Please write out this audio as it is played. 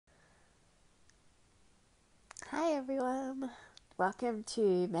everyone, welcome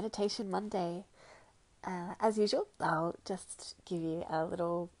to Meditation Monday. As usual, I'll just give you a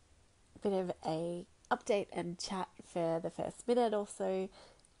little bit of a update and chat for the first minute or so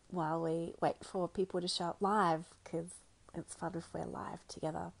while we wait for people to show up live, because it's fun if we're live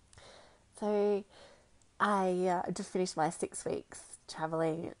together. So I just finished my 6 weeks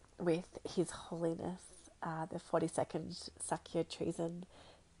traveling with His Holiness, the 42nd Sakya Trizin,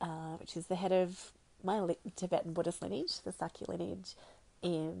 which is the head of my Tibetan Buddhist lineage, the Sakya lineage,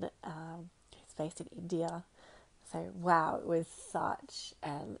 it's based in India. So wow, it was such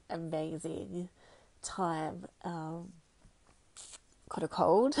an amazing time. Caught a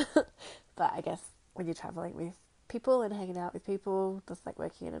cold, but I guess when you're traveling with people and hanging out with people, just like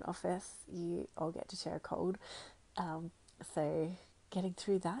working in an office, you all get to share a cold. So getting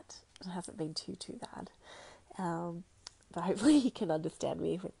through that hasn't been too bad. But hopefully you can understand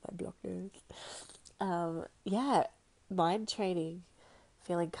me with my blocked nose. Mind training,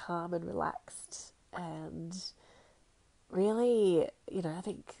 feeling calm and relaxed, and really, I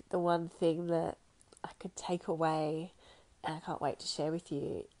think the one thing that I could take away, and I can't wait to share with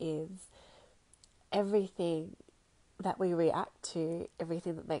you, is everything that we react to,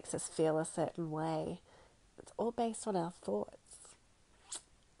 everything that makes us feel a certain way, it's all based on our thoughts.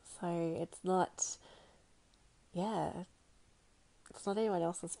 So it's not anyone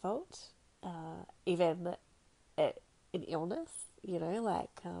else's fault. Even in illness,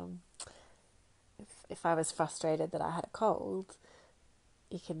 if I was frustrated that I had a cold,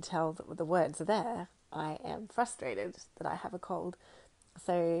 you can tell that the words are there. I am frustrated that I have a cold.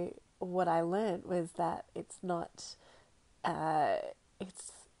 So what I learned was that it's not the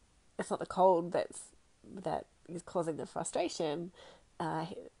cold that is causing the frustration.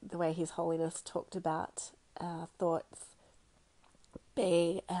 The way His Holiness talked about thoughts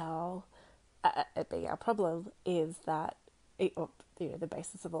being our problem is that the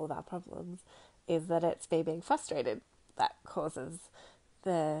basis of all of our problems is that it's me being frustrated that causes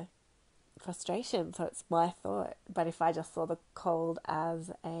the frustration. So it's my thought. But if I just saw the cold as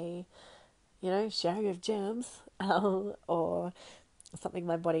a sharing of germs or something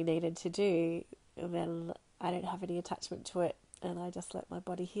my body needed to do, then I don't have any attachment to it, and I just let my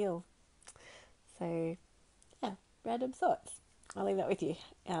body heal. So random thoughts. I'll leave that with you.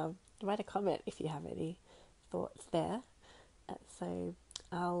 Write a comment if you have any thoughts there. So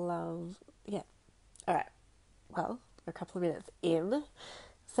I'll, all right. Well, we're a couple of minutes in.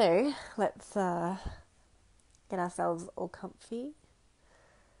 So let's get ourselves all comfy.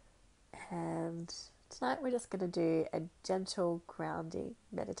 And tonight we're just going to do a gentle grounding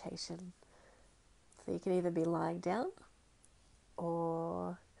meditation. So you can either be lying down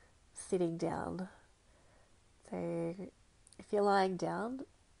or sitting down. So if you're lying down,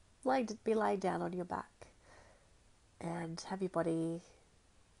 be lying down on your back and have your body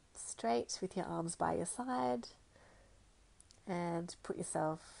straight with your arms by your side, and put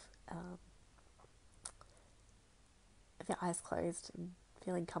yourself with your eyes closed and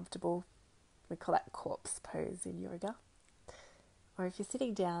feeling comfortable. We call that corpse pose in yoga. Or if you're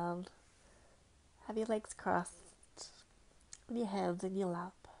sitting down, have your legs crossed and your hands in your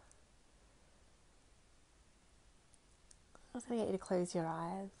lap. I'm just going to get you to close your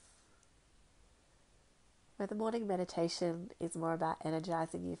eyes. Where the morning meditation is more about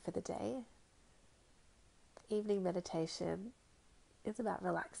energizing you for the day, the evening meditation is about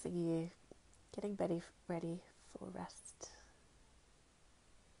relaxing you, getting ready for rest.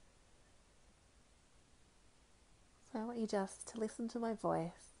 So I want you just to listen to my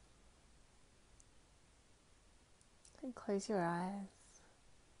voice and close your eyes.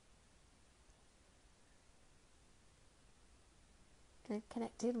 And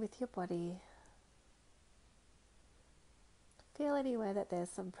connect in with your body. Feel anywhere that there's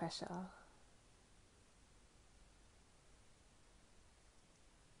some pressure.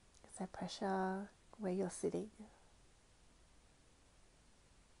 Is there pressure where you're sitting?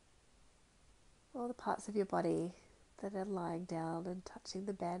 All the parts of your body that are lying down and touching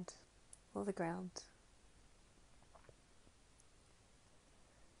the bed or the ground.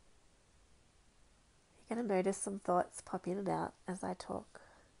 You're going to notice some thoughts pop in and out as I talk.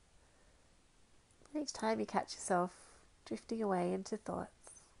 And each time you catch yourself drifting away into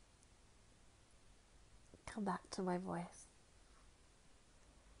thoughts, come back to my voice.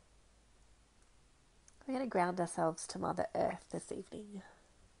 We're going to ground ourselves to Mother Earth this evening.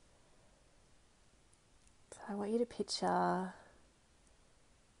 So I want you to picture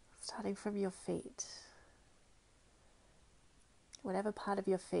starting from your feet. Whatever part of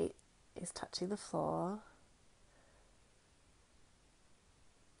your feet is touching the floor,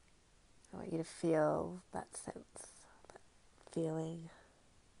 I want you to feel that sense. feeling,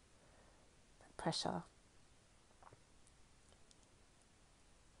 that pressure.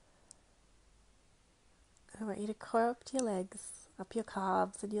 I want you to coil up to your legs, up your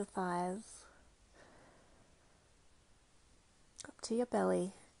calves and your thighs, up to your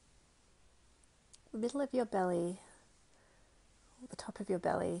belly. The middle of your belly, the top of your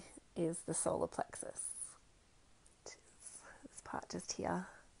belly, is the solar plexus. This part just here.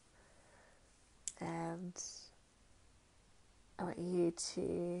 And I want you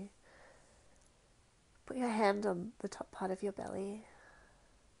to put your hand on the top part of your belly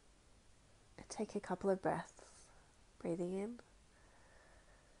and take a couple of breaths. Breathing in,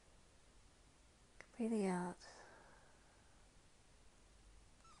 breathing out,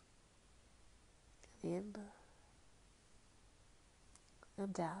 in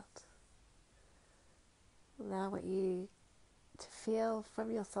and out. Now I want you to feel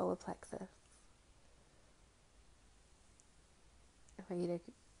from your solar plexus. I want you to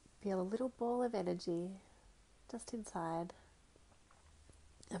feel a little ball of energy just inside.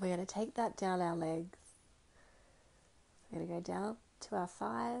 And we're going to take that down our legs. We're going to go down to our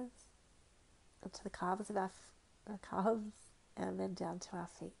thighs, and to the calves of our calves, and then down to our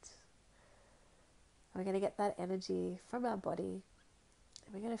feet. And we're going to get that energy from our body,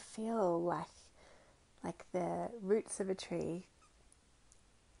 and we're going to feel like the roots of a tree.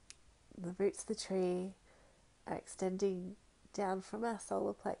 The roots of the tree are extending down from our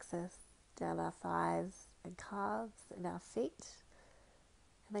solar plexus, down our thighs and calves and our feet,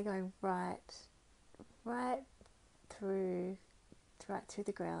 and they're going right through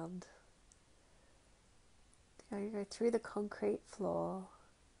the ground. They're going to go through the concrete floor,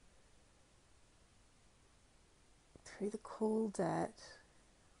 through the cool dirt,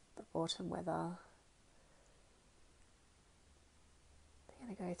 the autumn weather.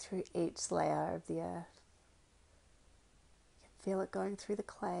 They're going to go through each layer of the earth. You can feel it going through the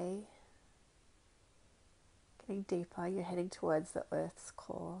clay, getting deeper. You're heading towards the earth's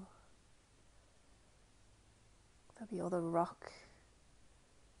core. There'll be all the rock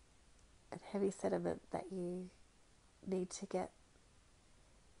and heavy sediment that you need to get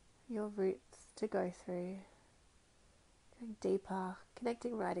your roots to go through. Going deeper,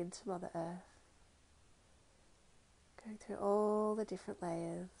 connecting right into Mother Earth. Going through all the different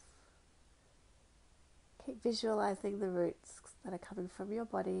layers. Keep visualizing the roots that are coming from your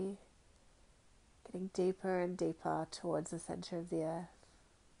body, getting deeper and deeper towards the center of the earth.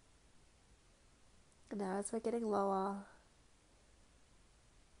 And now as we're getting lower,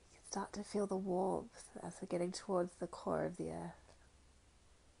 you can start to feel the warmth as we're getting towards the core of the earth.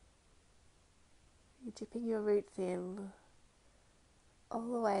 You're dipping your roots in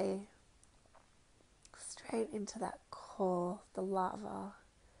all the way straight into that core, the lava,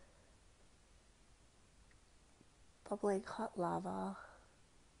 bubbling hot lava.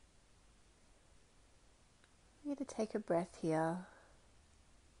 I'm going to take a breath here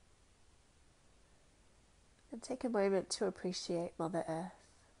and take a moment to appreciate Mother Earth.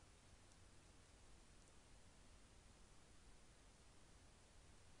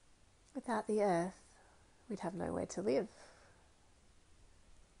 Without the earth, we'd have nowhere to live.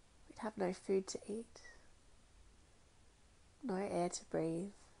 We'd have no food to eat, no air to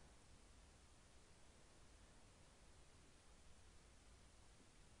breathe.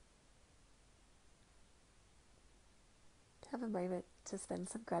 Have a moment to spend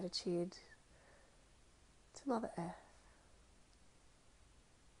some gratitude to Mother Earth.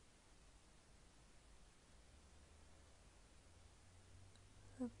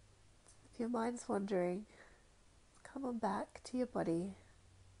 If your mind's wandering, come on back to your body,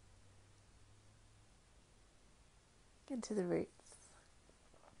 into the roots,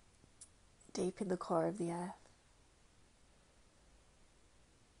 deep in the core of the earth.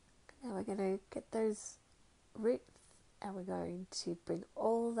 Now we're going to get those roots and we're going to bring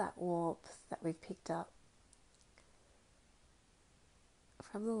all that warmth that we've picked up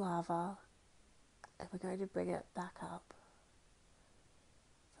from the lava, and we're going to bring it back up.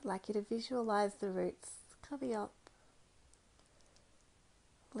 I'd like you to visualize the roots coming up,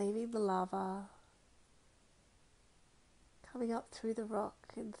 leaving the lava, coming up through the rock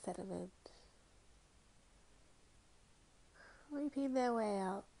and sediment, creeping their way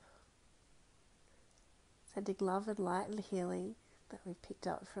up, sending love and light and healing that we've picked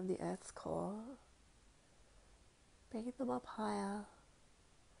up from the earth's core, bringing them up higher,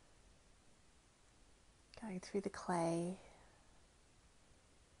 going through the clay,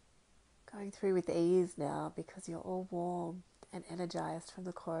 going through with ease now because you're all warm and energized from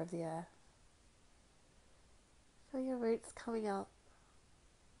the core of the earth. Feel your roots coming up,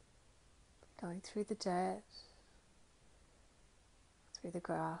 going through the dirt, through the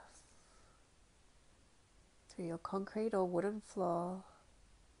grass, through your concrete or wooden floor,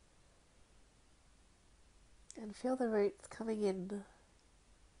 and feel the roots coming in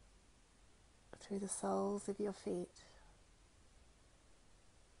through the soles of your feet.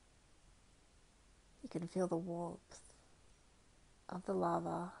 You can feel the warmth of the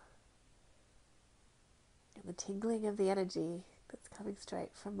lava and the tingling of the energy that's coming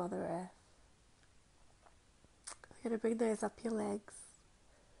straight from Mother Earth. I'm going to bring those up your legs,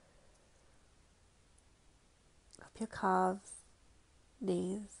 up your calves,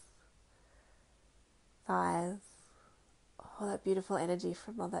 knees, thighs, all that beautiful energy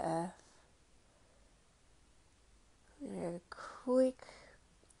from Mother Earth. A quick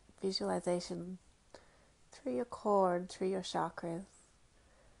visualization through your core and through your chakras,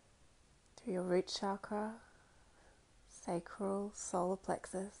 through your root chakra, sacral, solar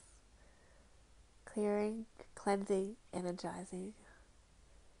plexus, clearing, cleansing, energizing,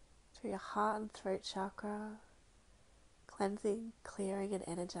 through your heart and throat chakra, cleansing, clearing, and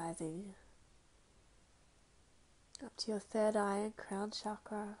energizing, up to your third eye and crown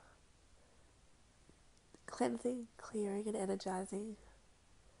chakra, cleansing, clearing, and energizing.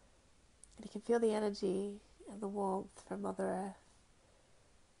 And you can feel the energy and the warmth from Mother Earth,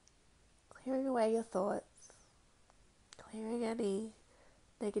 clearing away your thoughts, clearing any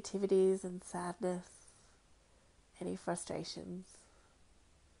negativities and sadness, any frustrations,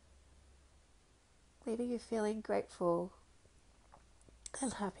 leaving you feeling grateful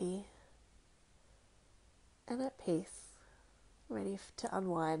and happy and at peace, ready to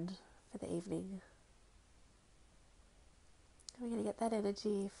unwind for the evening. And we're going to get that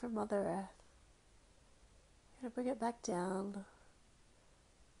energy from Mother Earth. We're going to bring it back down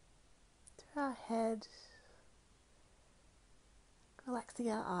through our head, relaxing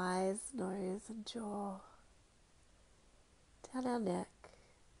our eyes, nose and jaw, down our neck.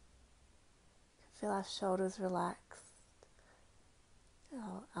 You can feel our shoulders relaxed,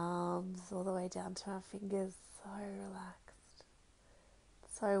 our arms all the way down to our fingers, so relaxed,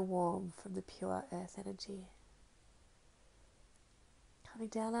 so warm from the pure earth energy. Coming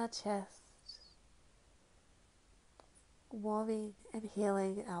down our chest, warming and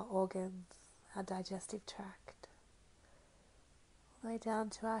healing our organs, our digestive tract, all the way down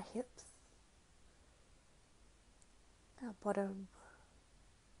to our hips, our bottom,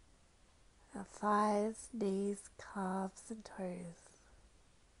 our thighs, knees, calves and toes.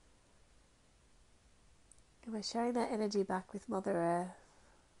 And we're sharing that energy back with Mother Earth,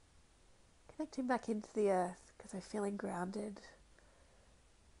 connecting back into the earth because we're feeling grounded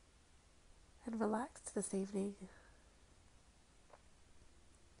and relaxed this evening.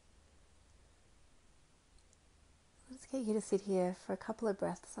 Let's get you to sit here for a couple of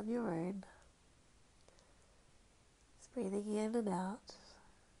breaths on your own. Just breathing in and out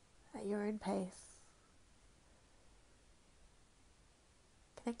at your own pace.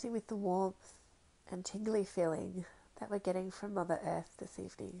 Connecting with the warmth and tingly feeling that we're getting from Mother Earth this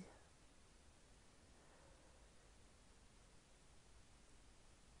evening.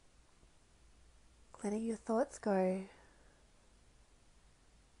 Letting your thoughts go.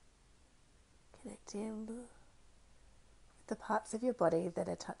 Connect in with the parts of your body that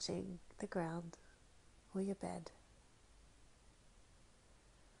are touching the ground or your bed.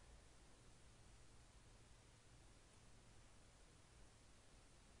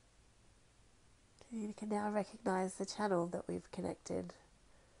 You can now recognize the channel that we've connected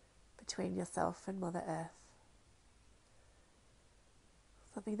between yourself and Mother Earth.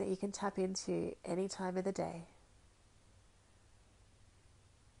 Something that you can tap into any time of the day.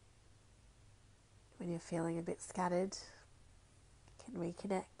 When you're feeling a bit scattered, you can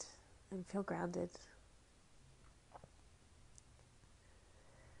reconnect and feel grounded.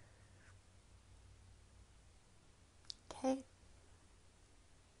 Okay.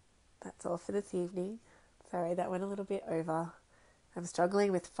 That's all for this evening. Sorry, that went a little bit over. I'm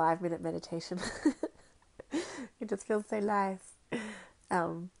struggling with 5-minute meditation. It just feels so nice.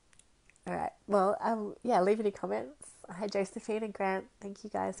 Alright, well, leave any comments. Hi Josephine and Grant, thank you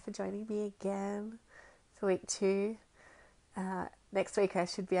guys for joining me again for week 2. Next week I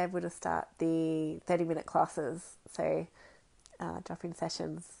should be able to start the 30-minute classes, so drop-in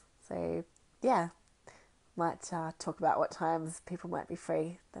sessions. So yeah, might talk about what times people might be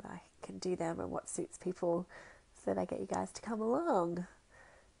free that I can do them and what suits people so that I get you guys to come along.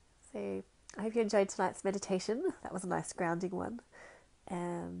 So I hope you enjoyed tonight's meditation. That was a nice grounding one.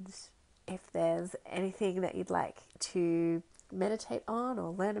 And if there's anything that you'd like to meditate on or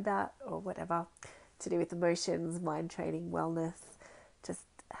learn about or whatever to do with emotions, mind training, wellness, just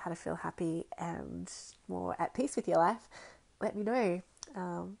how to feel happy and more at peace with your life, let me know.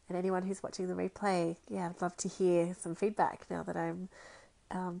 And anyone who's watching the replay, yeah, I'd love to hear some feedback now that I'm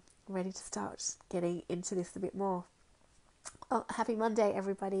ready to start getting into this a bit more. Oh, happy Monday,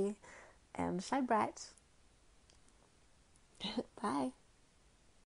 everybody, and shine bright. Bye.